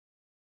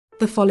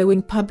The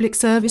following public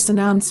service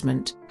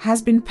announcement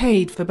has been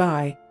paid for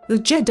by the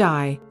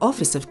Jedi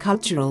Office of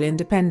Cultural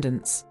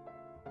Independence.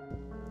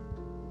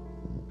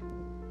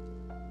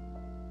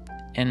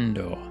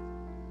 Endor,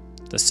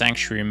 the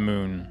sanctuary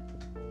moon,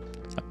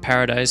 a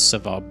paradise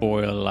of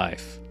arboreal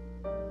life.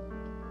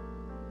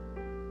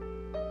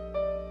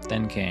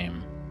 Then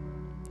came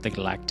the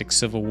Galactic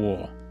Civil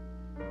War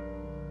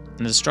and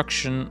the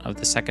destruction of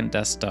the second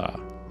Death Star.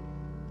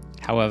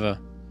 However,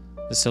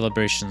 the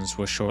celebrations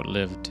were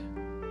short-lived,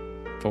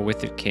 for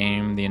with it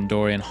came the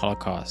Endorian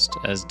Holocaust,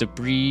 as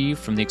debris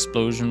from the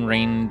explosion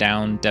rained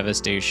down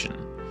devastation.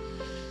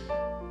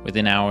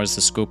 Within hours,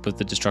 the scope of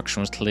the destruction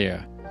was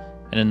clear.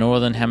 In the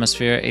northern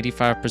hemisphere,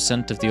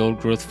 85% of the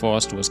old-growth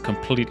forest was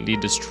completely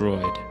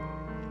destroyed.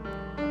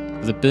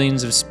 Of the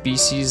billions of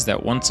species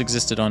that once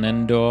existed on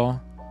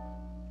Endor,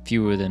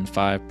 fewer than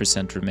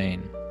 5%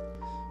 remain.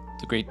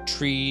 The great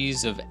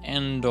trees of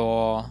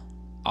Endor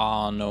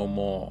are no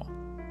more.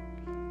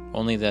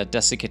 Only their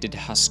desiccated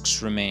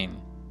husks remain,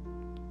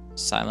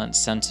 silent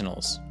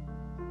sentinels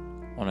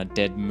on a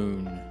dead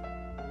moon.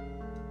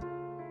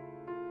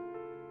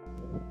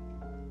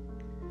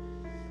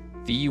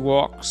 The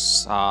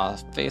Ewoks, our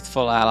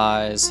faithful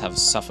allies, have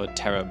suffered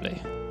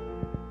terribly.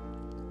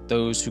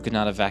 Those who could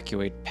not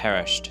evacuate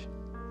perished,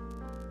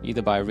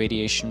 either by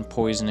radiation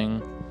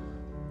poisoning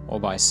or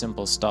by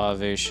simple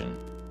starvation.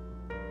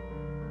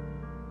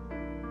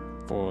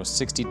 For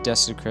 60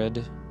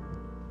 decicred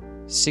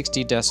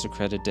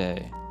a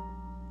day.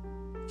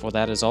 For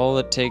that is all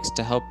it takes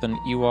to help an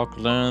Ewok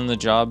learn the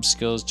job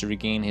skills to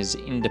regain his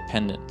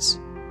independence,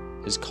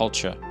 his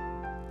culture,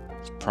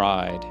 his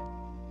pride.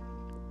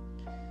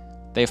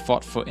 They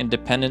fought for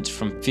independence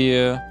from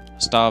fear,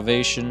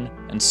 starvation,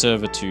 and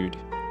servitude.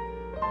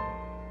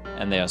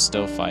 And they are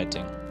still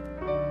fighting.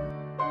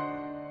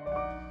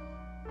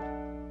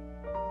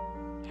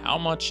 How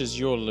much is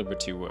your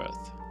liberty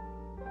worth?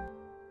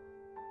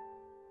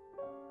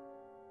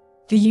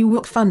 The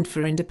Ewok Fund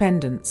for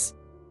Independence.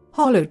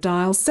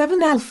 Holodial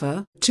 7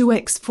 Alpha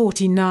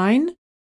 2X49